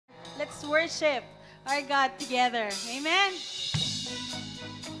Let's worship our God together. Amen.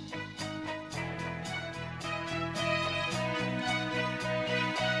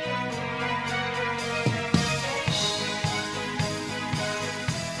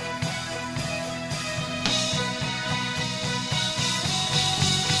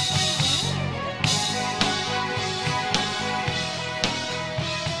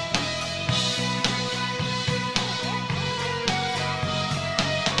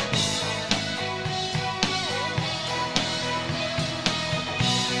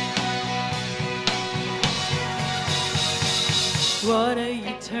 Water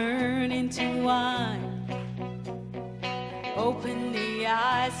you turn into wine, open the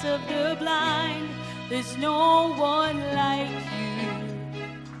eyes of the blind. There's no one like you,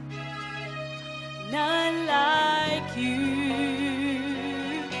 none like you.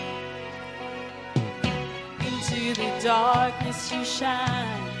 Into the darkness you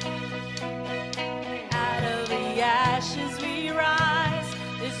shine, out of the ashes we rise.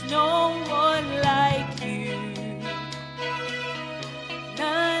 There's no one like you,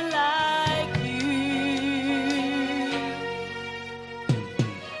 none like you.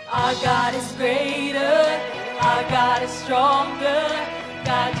 Our God is greater, our God is stronger.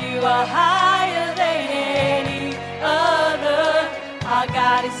 God, you are higher than any other. Our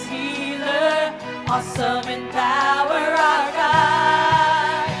God is healer, awesome in power. Our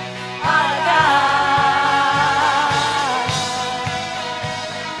God, our God.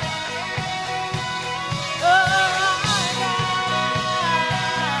 Oh, our God.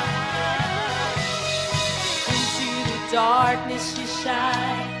 Into the darkness you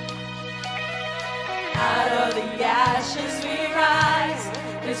shine, out of the ashes we rise.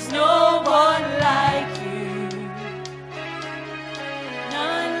 There's no one like you,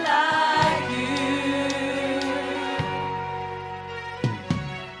 none like you.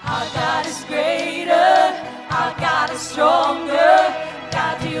 Our God is greater, our God is stronger.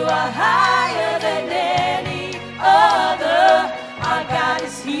 God, you are higher than any other. Our God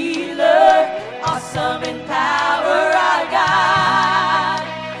is healer, awesome in power. Our God,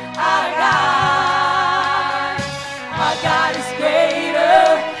 our God. Our God is greater,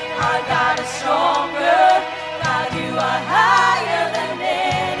 our God is stronger. God, you are higher than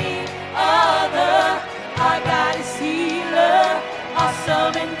any other. Our God is healer,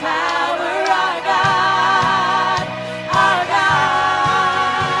 awesome in power. Our God, our God.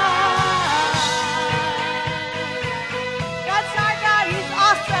 God's our God, He's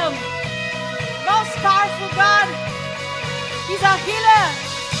awesome. Most powerful God. He's our healer.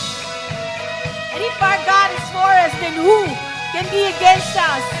 And if our God is for us, then who can be against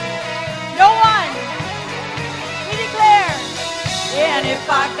us? No one. We declare. And if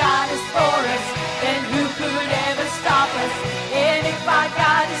our God is for us, then who could ever stop us? And if our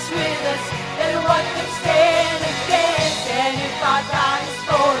God is with us, then what could stand against? And if our God is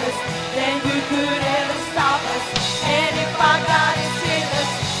for us, then who could ever stop us? And if our God is with us,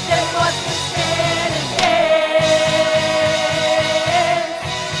 then what could stand against?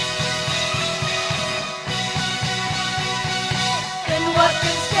 What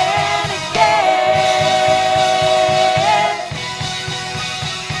can stand against?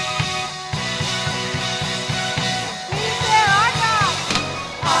 We declare our God.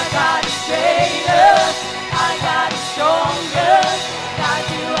 Our God is greater, our God is stronger. God,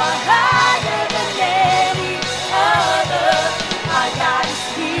 you are higher than any other. Our God is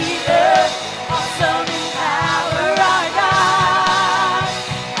healer, awesome in power. Our God,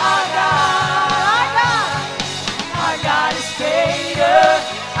 our God, our God. Our God is greater,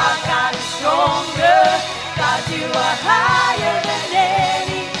 our God is stronger. God, you are higher than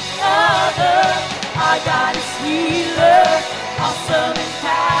any other. Our God is healer, awesome in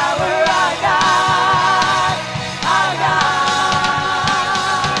power. Our God, our God.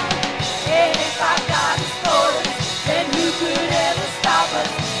 And if our God is for us, then who could ever stop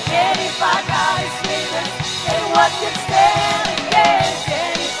us? And if our God is with us, then what could stand against?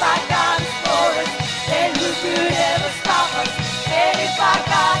 And if our God is for us, then who could ever stop us? And if our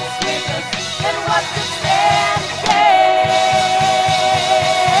God is with us, then what could stand against?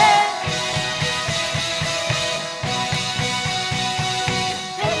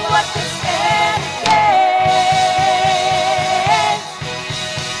 Then what could stand against?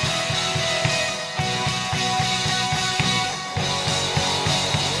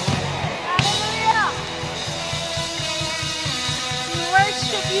 Hallelujah! We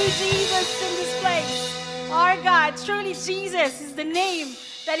worship you, Jesus, in this place. Our God, truly Jesus is the name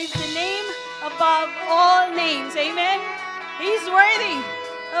that is the name above all names. Amen. He's worthy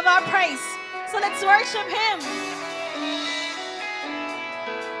of our praise. So let's worship Him.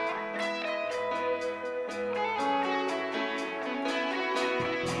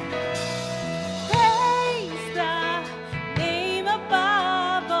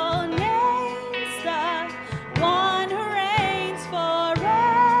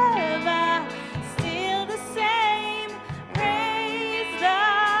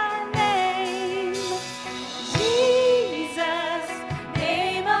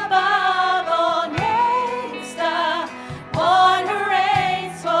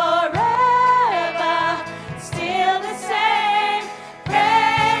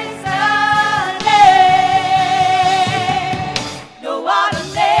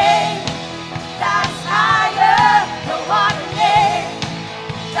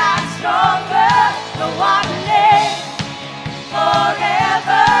 stronger. No one name.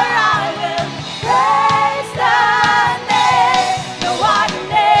 Forever I will praise the name. No one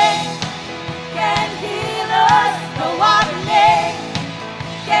name can heal us. No one name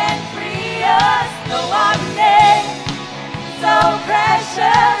can free us. No one name so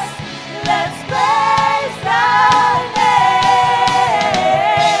precious. Let's praise the name.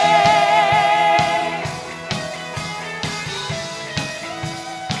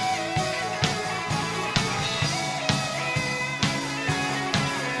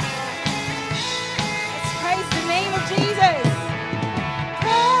 Let's praise the name of Jesus.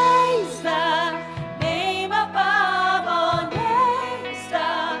 Praise the name above all names,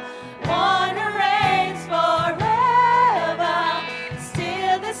 the one who reigns forever,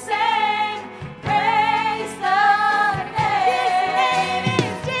 still the same. Praise the name. His name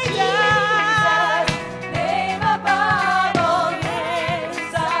is Jesus. Name above all names,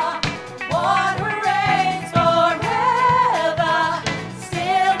 the one who reigns forever,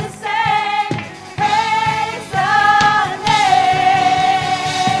 still the same. Praise the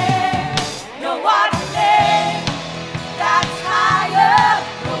name. No one name that's higher.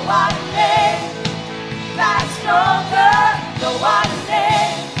 No one name that's stronger. No one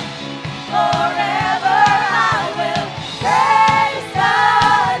name. Forever I will praise the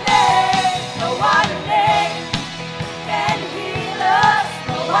name. No one name can heal us.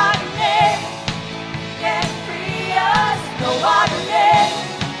 No one name can free us. No one name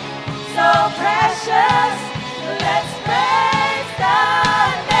so precious. Let's praise the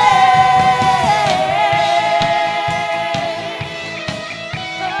name.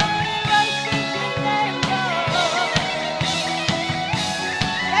 Oh, we worship your name, Lord.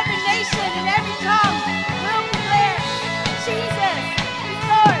 Every nation and every tongue will declare Jesus is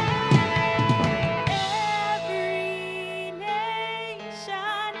Lord. Every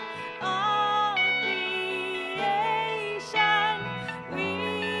nation, all creation, we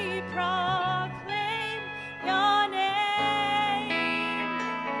proclaim your name.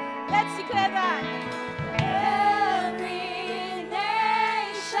 Let's declare that. Every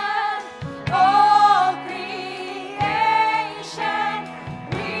nation, all creation,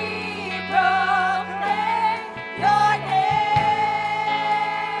 we proclaim your name.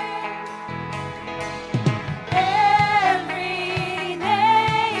 Every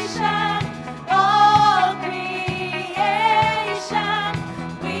nation, all creation,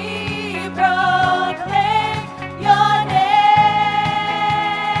 we proclaim your name.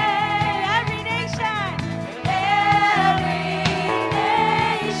 Every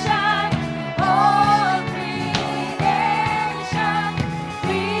nation, all creation,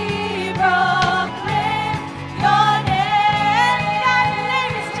 we proclaim your name. Your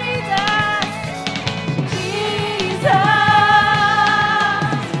name is Jesus. Jesus,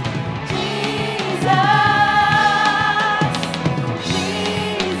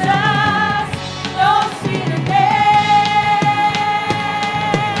 Jesus, no sweeter name.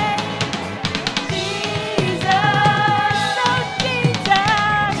 Jesus, oh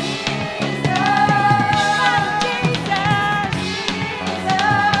Jesus,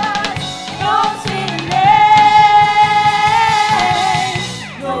 no sweeter name.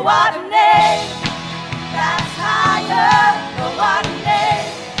 No other name that's higher. No one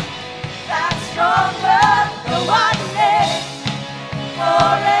name that's stronger. No one name.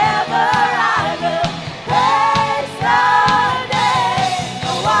 Forever I will praise the name.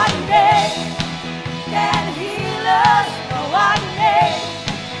 No one name can heal us. No one name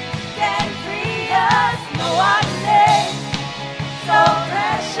can free us. No one name so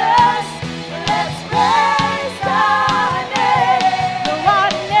precious. Let's praise the name. No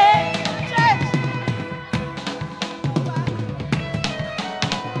one name, church.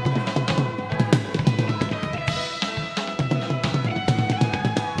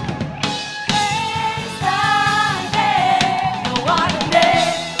 Praise the name. No one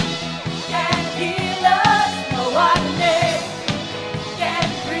name can heal us. No one name can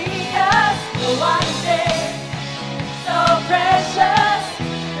free us. No one name so precious.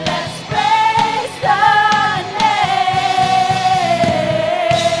 Let's praise the name.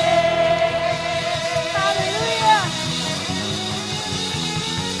 Hallelujah.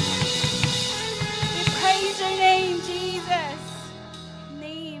 We praise your name, Jesus.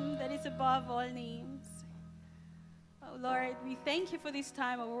 Name that is above all names. Oh Lord, we thank you for this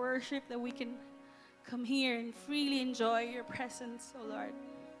time of worship that we can come here and freely enjoy your presence, oh Lord.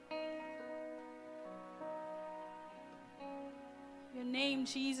 Your name,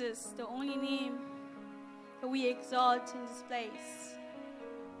 Jesus, the only name that we exalt in this place.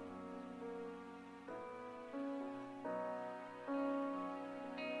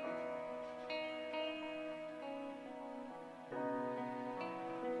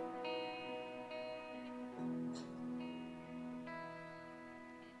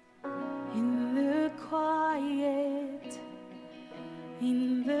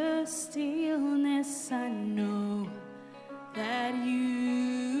 the stillness I know that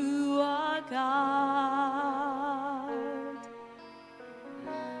you are God.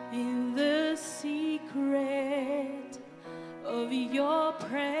 In the secret of your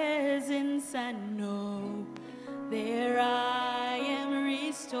presence I know there I am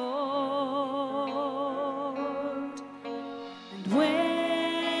restored. And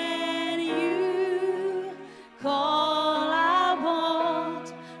when you call I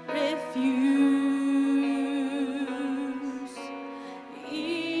won't refuse.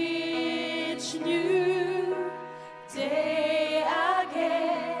 Each new day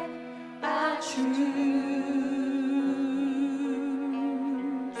again I choose.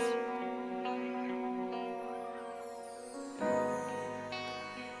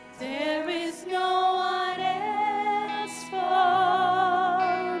 There is no one else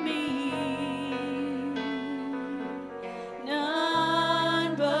for me,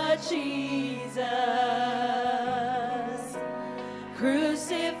 none but Jesus,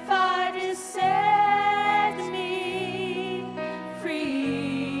 crucified to set me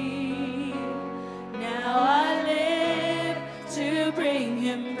free. Now I live to bring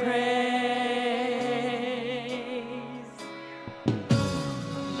him praise.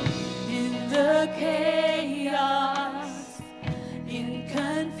 In the chaos, in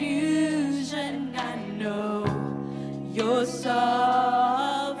confusion, I know your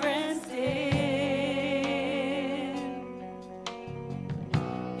sovereign stand.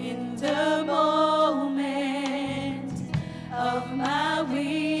 In the moment of my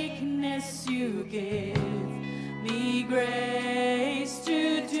weakness, you give me grace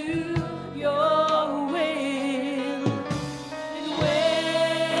to do your will. And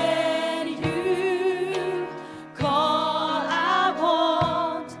when you call, I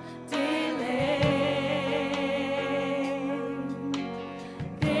won't delay.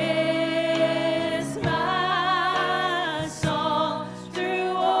 This my song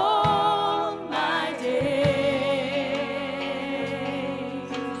through all my days.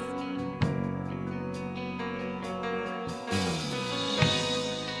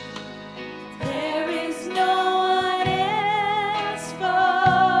 There is no one else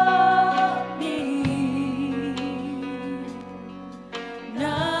for me,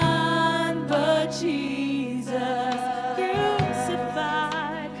 none but Jesus,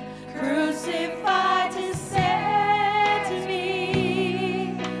 crucified, crucified to set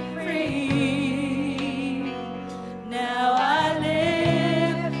me free. Now I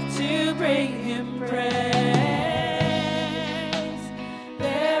live to bring him praise.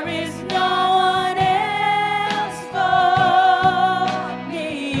 There is no one else for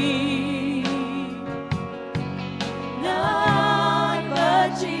me, none but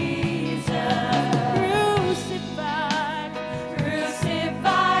Jesus, crucified,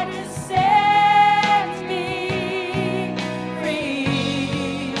 crucified to set me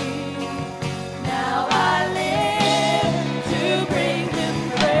free. Now I live to bring him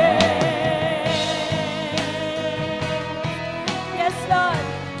praise. Yes, Lord,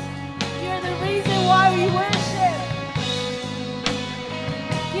 you're the reason why we worship.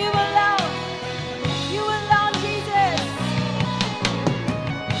 You alone, Jesus.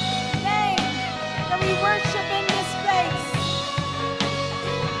 Name that we worship in this place.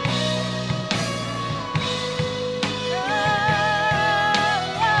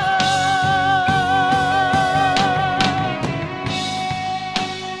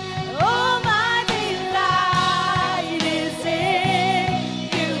 Oh, my delight is in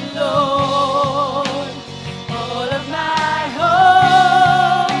you, Lord. All of my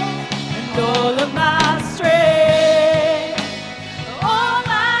hope and all of my strength. All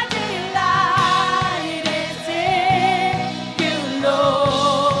my delight is in you,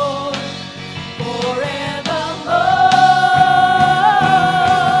 Lord, forevermore.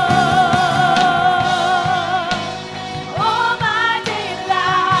 All my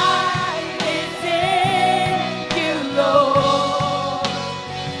delight is in you, Lord.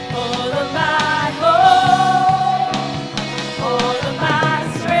 All of my hope, all of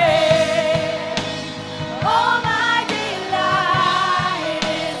my strength. All my delight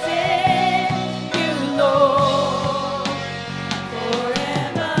is in you, Lord,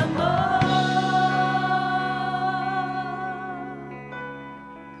 forevermore.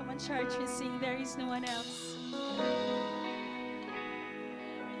 Come on, church, we sing There Is No One Else.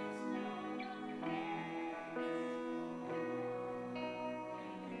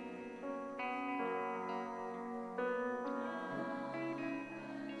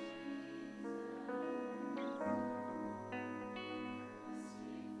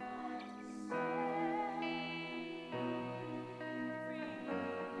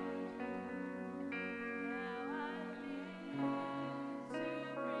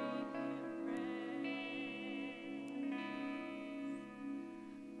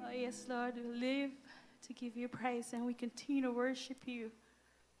 yes, Lord, we live to give you praise and we continue to worship you.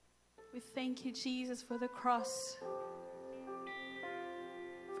 We thank you, Jesus, for the cross.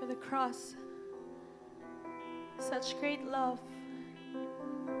 For the cross. Such great love.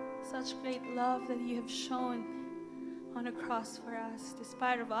 Such great love that you have shown on the cross for us.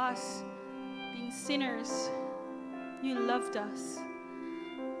 Despite of us being sinners, you loved us.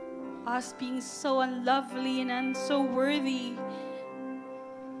 Us being so unlovely and so worthy,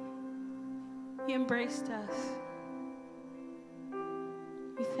 you embraced us.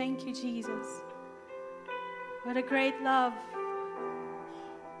 We thank you, Jesus. What a great love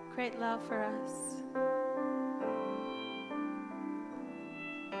for us.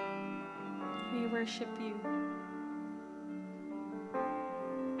 We worship you.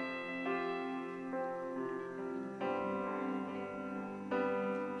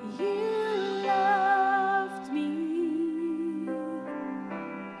 You loved me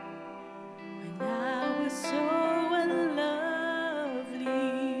when I was so unlovely.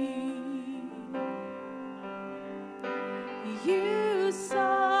 You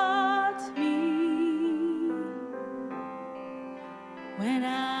sought me when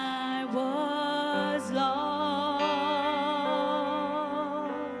I was lost.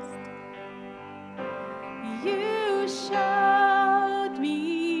 You showed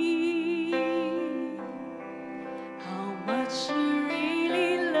me how much you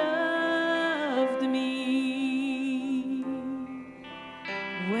really loved me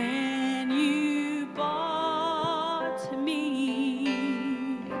when you bought me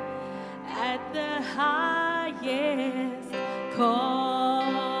at the highest cost.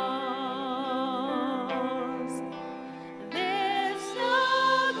 There's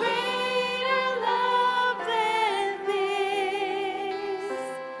no greater love than this.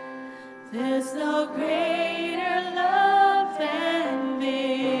 There's no greater love than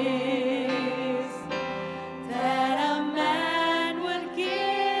this, that a man would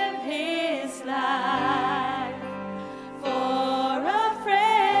give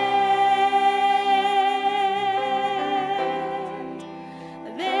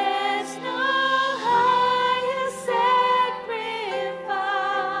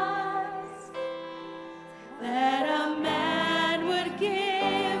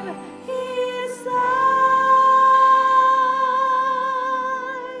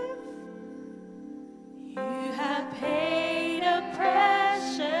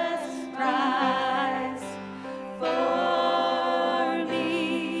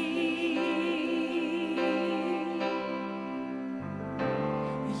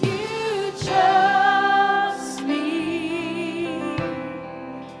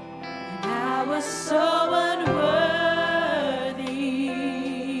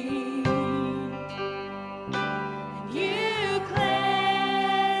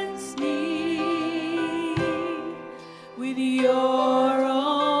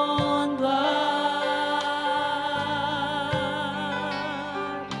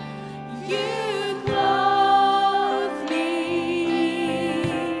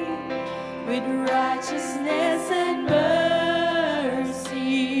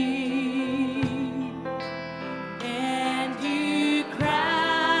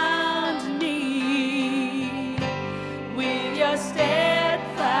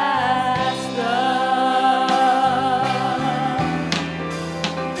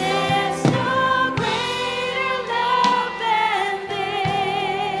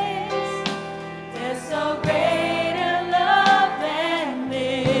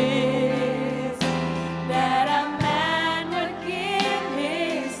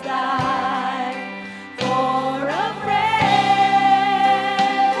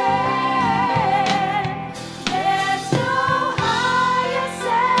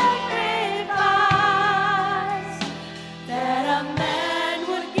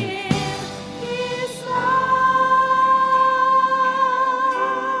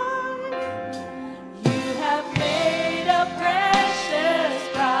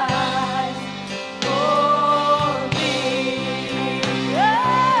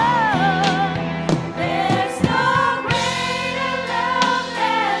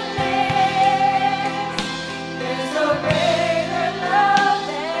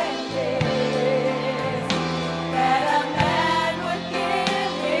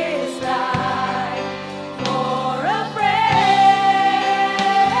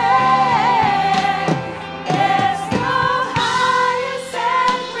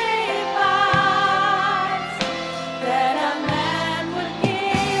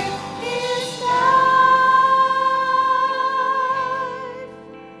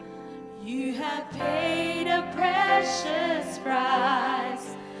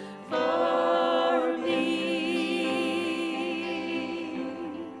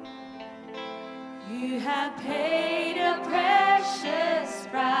have paid a precious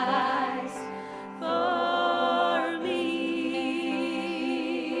price for me.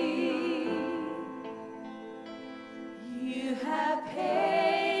 You have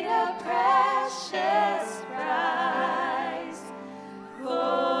paid a precious price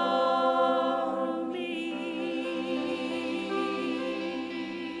for me.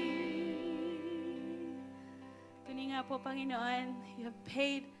 Kuni nga po, Panginoon, you have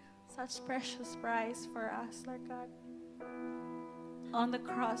paid such precious price for us, Lord God, on the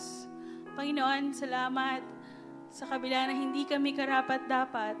cross. Panginoon, salamat sa kabila na hindi kami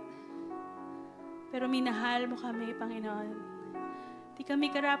karapat-dapat, pero minahal mo kami, Panginoon. Hindi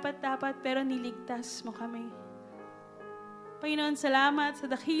kami karapat-dapat, pero niligtas mo kami. Panginoon, salamat sa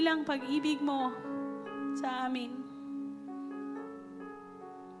dakilang pag-ibig mo sa amin.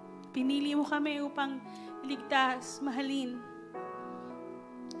 Pinili mo kami upang iligtas, mahalin,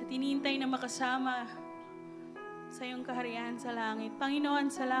 at inintay na makasama sa iyong kaharian sa langit.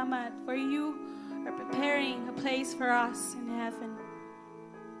 Panginoon, salamat for you are preparing a place for us in heaven.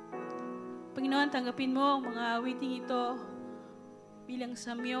 Panginoon, tanggapin mo ang mga awiting ito bilang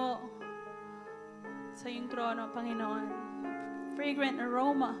samyo sa iyong trono, Panginoon. Fragrant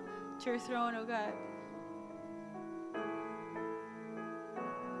aroma to your throne, O God.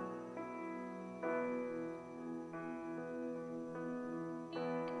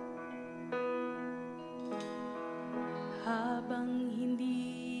 Habang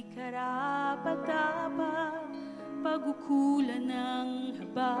hindi karapat-dapat, pag-ukulan ng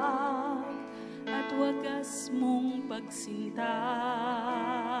habag at wagas mong pagsinta.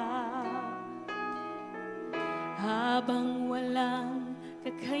 Habang walang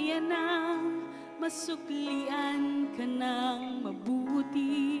kakayanang masuklian ka ng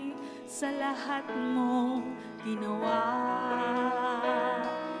mabuti sa lahat mong ginawa.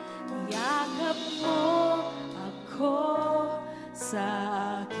 Yakap mo ako sa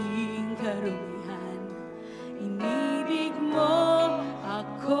aking karumihan. Inibig mo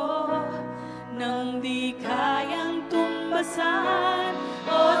ako nang di kayang tumbasan.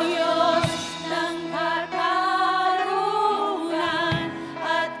 O Diyos ng katarungan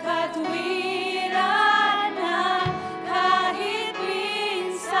at katwiran na kahit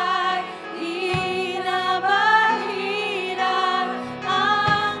minsan inabahiran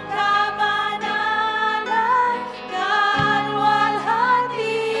ang kabanalan,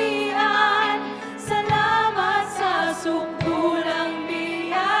 kalwalhatian. Salamat sa sungkulang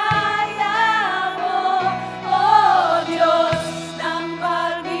biyaya mo, O Diyos ng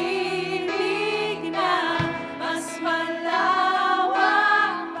pag-ibig na mas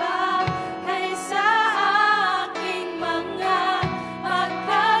malawak pa kaysa aking mga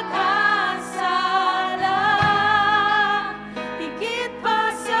pagkakasala. Higit pa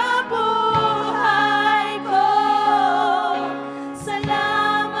sa buhay ko,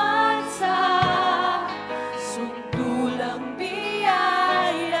 salamat sa sungkulang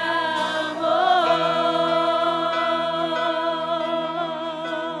biyaya mo.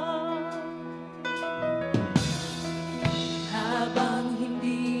 Habang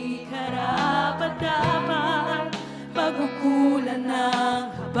hindi karapat-dapat, pag-ukulan ng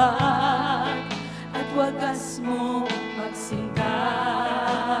habag at wagas mong pagsinta.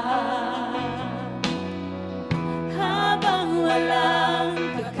 Habang walang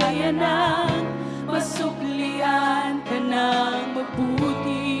kakayanan, masuklian ka ng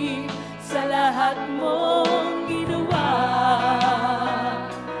mabuti sa lahat mong ginawa.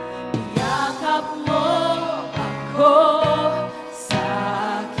 Yakap mo ako sa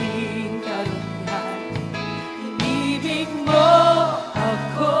aking karumihan. Inibig mo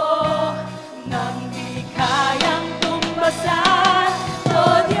ako nang di kayang tumbasan.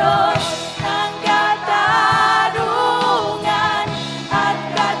 O Diyos ng katarungan at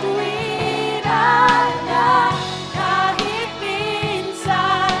katwiran na kahit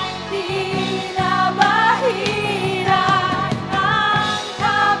minsan di nabahiran ang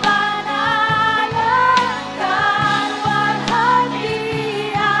kabanalan,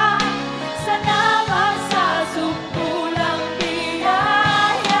 kalwalhatian. Salamat sa sungkulang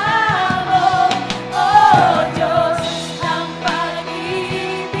biyaya mo, O Diyos ng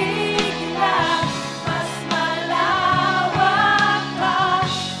pag-ibig na mas malawak pa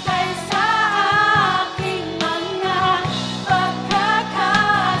kaysa aking mga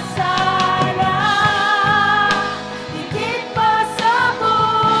pagkakasala. Higit pa sa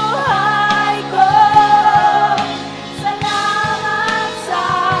buhay ko, salamat sa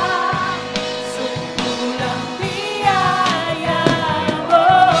sungkulang biyaya mo.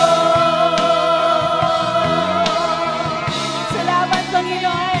 Salamat,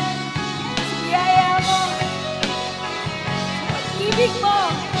 Panginoon, sa biyaya mo. pag-ibig mo.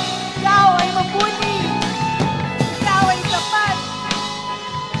 Ikaw ay mabuti. Ikaw ay tapat.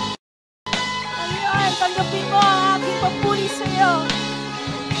 Ngayon, tanggapin mo ang aking papuri sa iyo.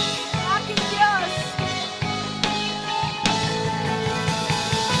 Aking Diyos.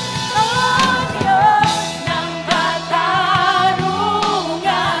 Oh Diyos ng katarungan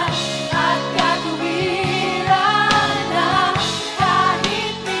at katuwiran na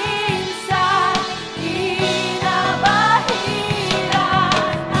kahit minsan inabahira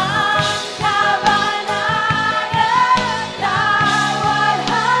ang kabanalan at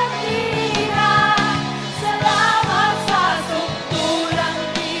kawalhatian. Salamat sa sukdulang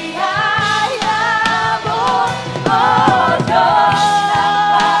biyaya mo, oh Diyos.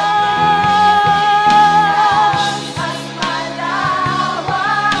 Mas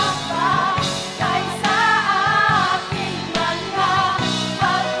malawak pa kaysa aking mga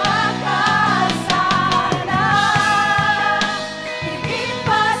pagkakasalan. Higit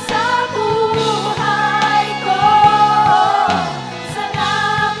pa sa buhay ko,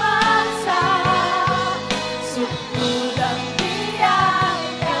 salamat sa sukdulang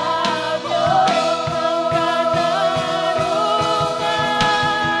biyaya mo.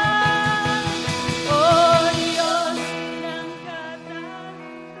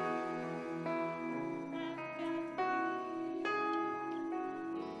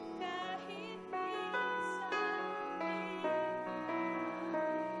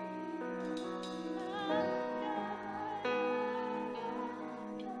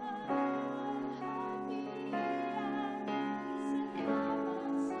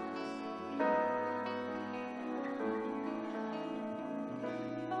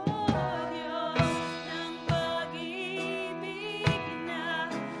 Oh Diyos ng pag-ibig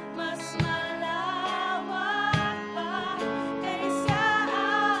na mas malawak pa kaysa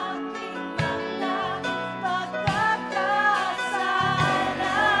aking mga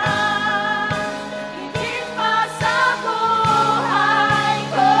pagkakasalan. Higit pa sa buhay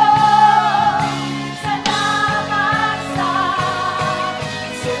ko, salamat sa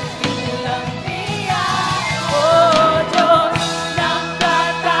sukdulang biyaya. Oh Diyos ng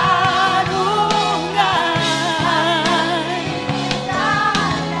katarungan,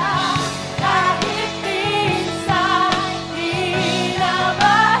 kahit minsan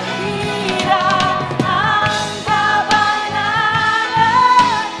inabahira ang kabanalan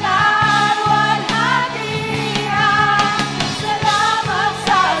at kaluwalhatian. Salamat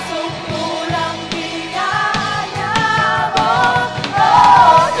sa sukdulang biyaya mo,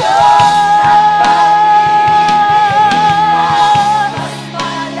 oh Diyos. Mas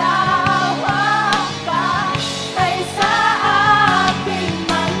malawak pa kaysa aking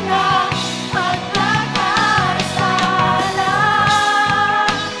mga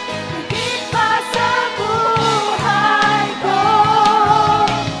pagkakasalan. Higit pa sa buhay ko,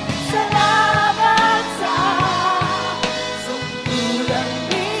 salamat sa sukdulang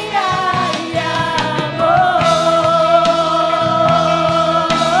biyaya mo.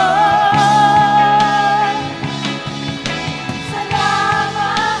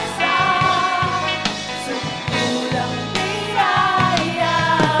 Salamat sa sukdulang biyaya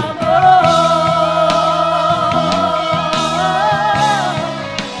mo.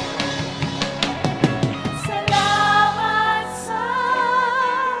 Salamat sa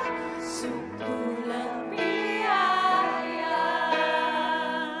sukdulang biyaya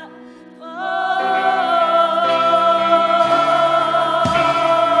mo.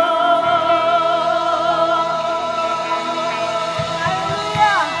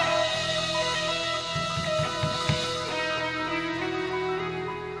 Hallelujah.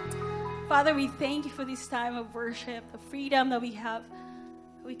 Father, we thank you for this time of worship, the freedom that we have.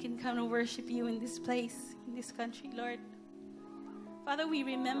 We can come and worship you in this place, in this country, Lord. Father, we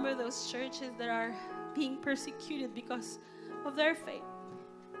remember those churches that are being persecuted because of their faith.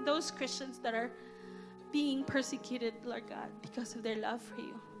 Those Christians that are being persecuted, Lord God, because of their love for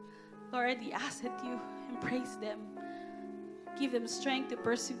you. Lord, we ask that you embrace them. Give them strength to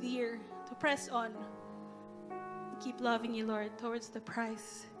persevere, to press on. Keep loving you, Lord, towards the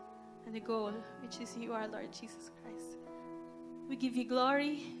prize and the goal, which is you, our Lord Jesus Christ. We give you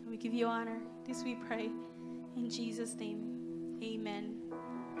glory, and we give you honor. This we pray in Jesus' name. Amen.